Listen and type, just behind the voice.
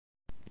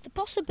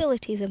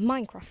possibilities of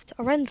Minecraft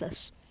are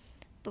endless,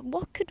 but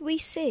what could we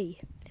see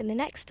in the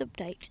next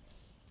update?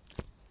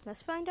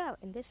 Let's find out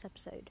in this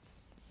episode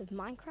of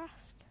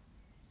Minecraft,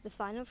 The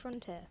Final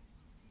Frontier.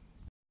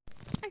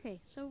 Okay,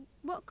 so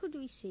what could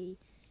we see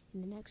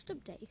in the next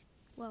update?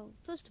 Well,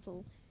 first of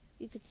all,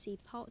 we could see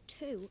part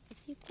 2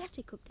 of the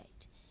aquatic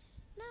update.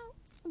 Now,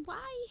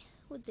 why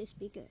would this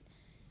be good?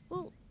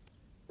 Well,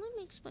 let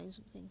me explain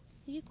something.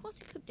 The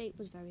aquatic update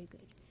was very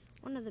good.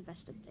 One of the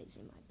best updates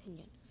in my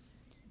opinion.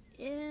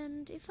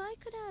 And if I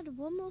could add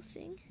one more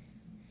thing,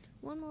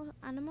 one more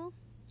animal,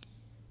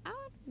 I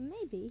would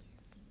maybe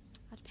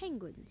add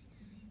penguins.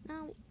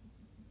 Now,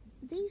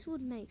 these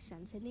would make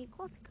sense in the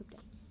aquatic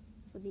update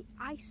for the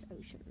ice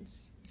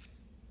oceans.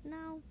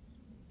 Now,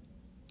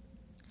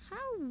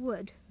 how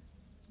would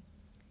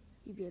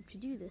you be able to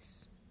do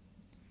this?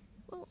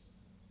 Well,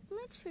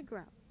 let's figure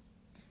out.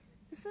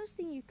 The first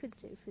thing you could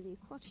do for the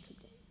aquatic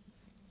update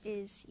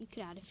is you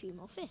could add a few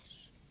more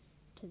fish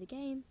to the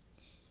game.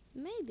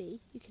 Maybe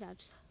you could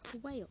add a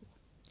whale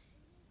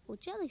or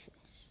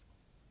jellyfish.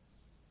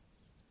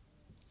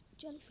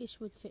 Jellyfish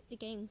would fit the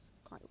game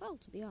quite well,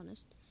 to be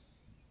honest.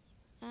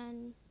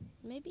 And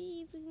maybe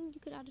even you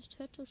could add a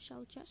turtle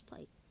shell chest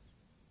plate.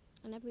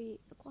 And every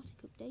aquatic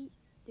update,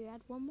 they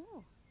add one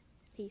more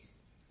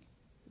piece.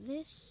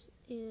 This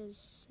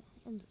is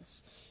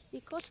endless. The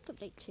aquatic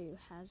update 2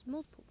 has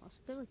multiple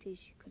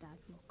possibilities. You could add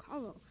more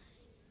coral.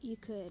 You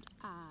could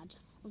add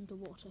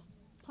underwater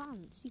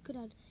plants. You could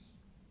add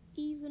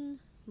even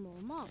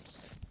more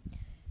mobs.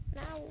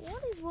 Now,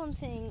 what is one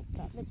thing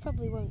that they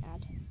probably won't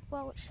add?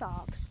 Well,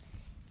 sharks.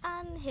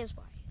 And here's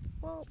why.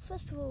 Well,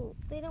 first of all,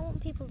 they don't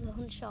want people to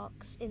hunt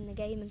sharks in the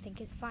game and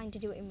think it's fine to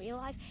do it in real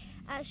life,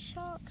 as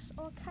sharks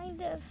are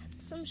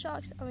some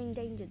sharks are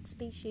endangered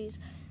species,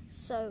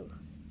 so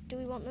do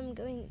we want them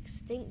going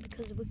extinct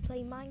because we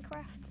play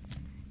Minecraft?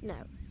 No.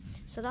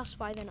 So that's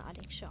why they're not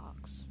adding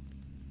sharks.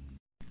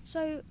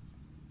 So,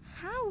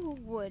 how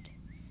would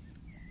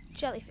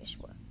jellyfish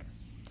work?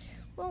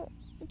 Well,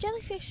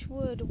 jellyfish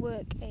would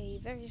work a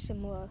very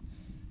similar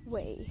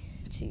way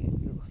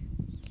to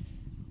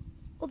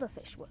other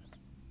fish work,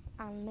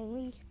 and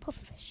mainly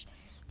pufferfish.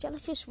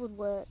 Jellyfish would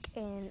work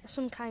in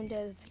some kind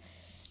of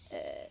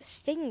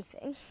stinging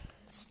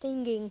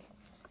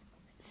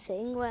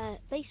thing where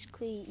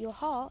basically your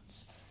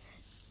hearts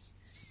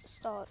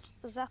start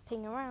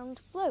zapping around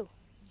blue.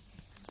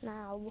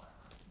 Now,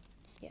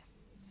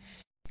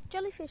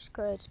 jellyfish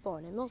could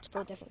spawn in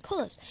multiple different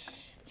colours,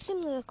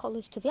 similar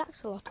colours to the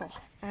axolotl,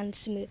 and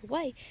similar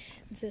way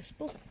the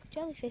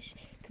jellyfish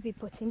could be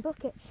put in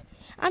buckets,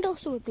 and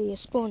also would be a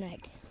spawn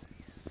egg.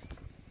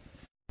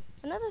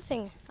 Another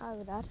thing I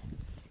would add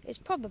is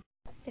probably,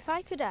 if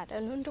I could add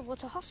an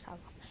underwater hostile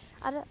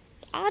mob, I'd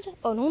add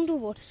an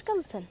underwater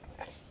skeleton,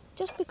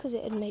 just because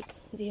it would make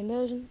the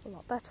immersion a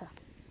lot better.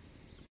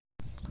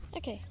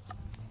 Okay,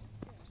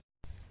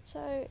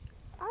 so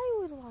I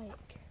would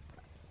like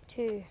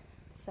to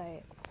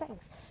say a couple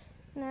things.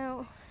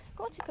 Now,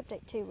 Aquatic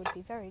Update 2 would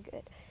be very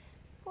good.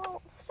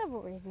 Well, for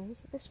several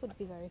reasons. This would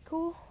be very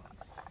cool,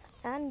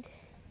 and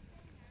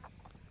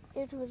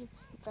it would be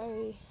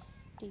very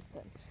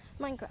deepen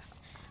Minecraft.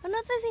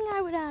 Another thing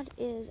I would add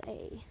is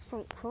a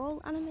front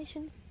crawl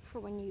animation for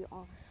when you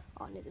are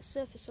near the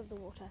surface of the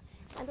water,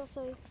 and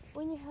also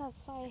when you have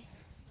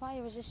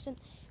fire resistant,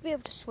 you'll be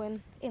able to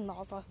swim in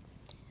lava,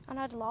 and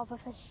add lava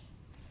fish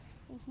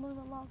and some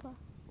other lava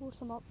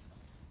water mobs,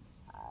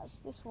 as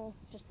this will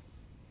just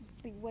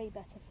be way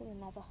better for the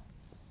nether.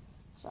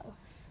 So,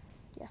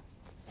 yeah.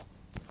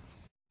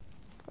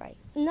 Right,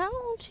 now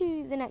on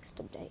to the next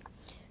update,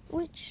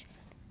 which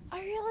I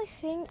really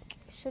think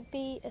should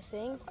be a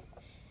thing,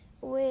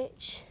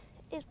 which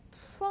is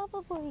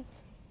probably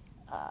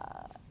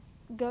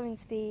going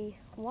to be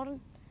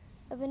one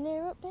of a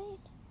near update,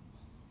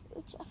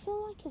 which I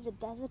feel like is a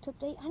desert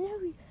update. I know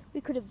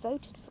we could have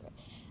voted for it,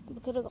 and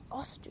we could have got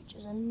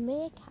ostriches and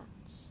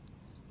meerkats.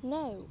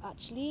 No,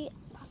 actually,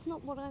 that's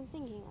not what I'm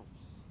thinking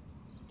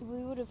of.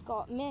 We would have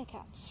got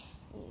meerkats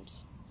and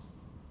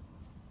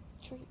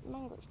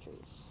mangrove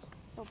trees.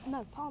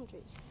 No, palm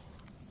trees.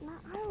 Now,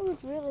 I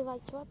would really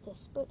like to add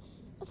this, but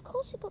of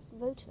course it got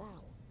voted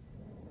out.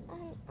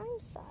 And I'm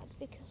sad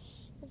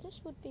because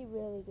this would be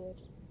really good.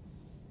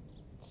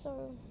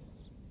 So,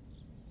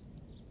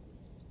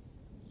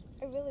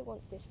 I really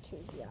want this to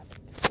be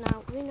added.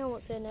 Now, we know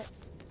what's in it.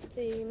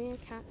 The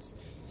meerkats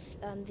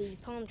and the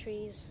palm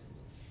trees.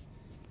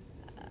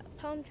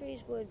 Palm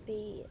trees would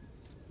be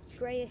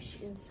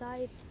greyish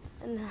inside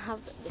and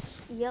have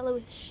this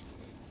yellowish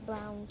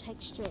brown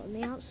texture on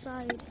the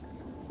outside,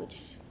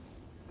 which,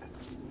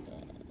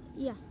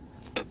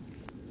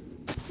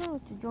 similar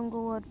to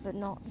Junglewood, but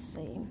not the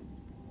same.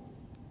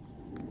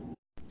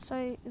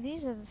 So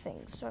these are the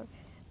things. So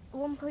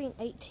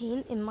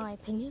 1.18, in my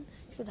opinion,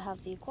 should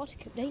have the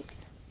aquatic update,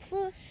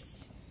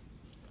 plus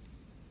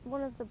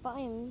one of the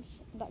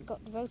biomes that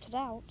got voted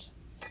out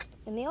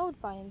in the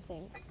old biome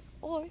thing,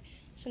 or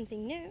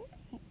something new,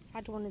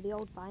 add one of the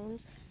old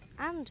biomes,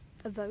 and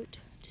a vote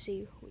to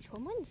see which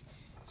one wins.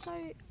 So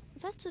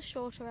that's a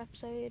shorter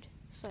episode,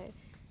 so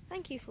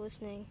Thank you for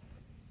listening.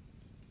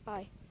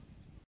 Bye.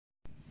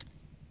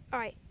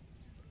 Alright,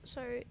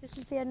 so this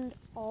is the end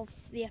of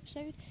the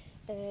episode.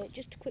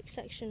 Just a quick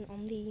section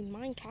on the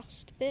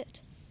Minecast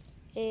bit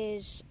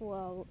is,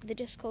 well, the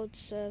Discord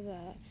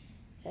server.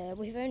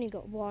 We've only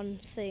got one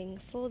thing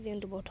for the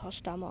Underwater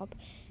Hostile Mob.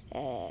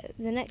 The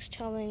next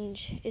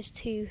challenge is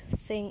to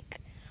think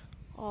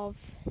of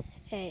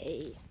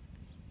a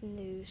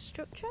new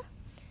structure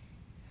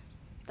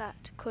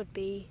that could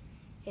be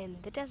in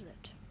the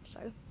desert.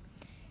 So,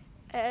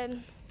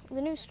 the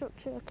new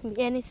structure can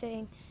be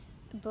anything,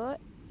 but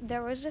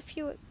there is a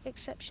few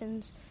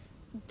exceptions.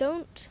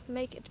 Don't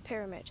make it a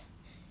pyramid.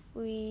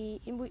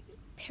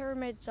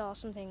 Pyramids are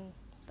something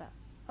that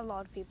a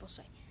lot of people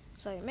say.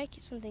 So make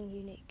it something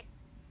unique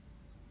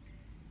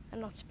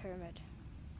and not a pyramid.